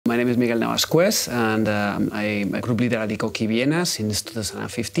My name is Miguel Navascués, and I'm a group leader at Ikoki Vienna since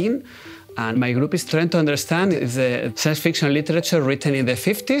 2015. And my group is trying to understand if the science fiction literature written in the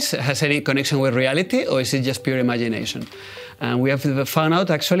 50s has any connection with reality, or is it just pure imagination? And we have found out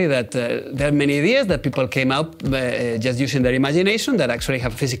actually that there are many ideas that people came up just using their imagination that actually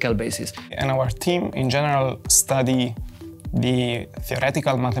have a physical basis. And our team in general study the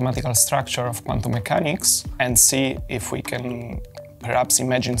theoretical mathematical structure of quantum mechanics and see if we can perhaps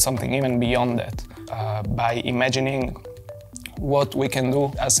imagine something even beyond that by imagining what we can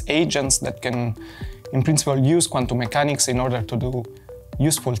do as agents that can, in principle, use quantum mechanics in order to do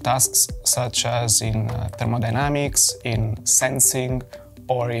useful tasks such as in thermodynamics, in sensing,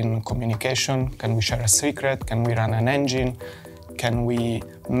 or in communication. Can we share a secret? Can we run an engine? Can we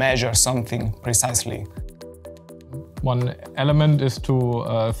measure something precisely? One element is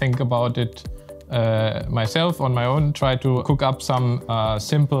to think about it myself on my own, try to cook up some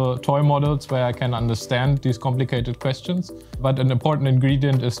simple toy models where I can understand these complicated questions. But an important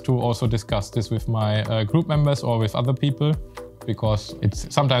ingredient is to also discuss this with my group members or with other people, because it's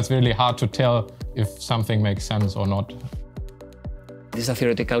sometimes really hard to tell if something makes sense or not. This is a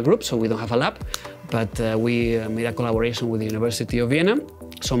theoretical group, so we don't have a lab, but we made a collaboration with the University of Vienna,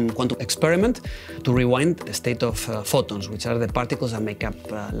 some quantum experiment to rewind the state of photons, which are the particles that make up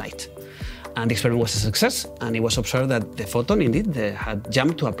light. And the experiment was a success, and it was observed that the photon indeed had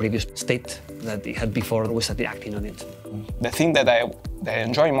jumped to a previous state that it had before we started acting on it. The thing that I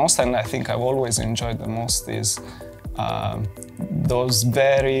enjoy most, and I think I've always enjoyed the most, is those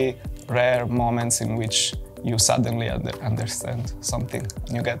very rare moments in which you suddenly understand something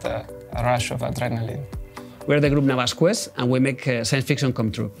and you get a rush of adrenaline. We're the group Navascués, and we make science fiction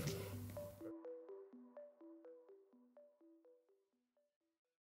come true.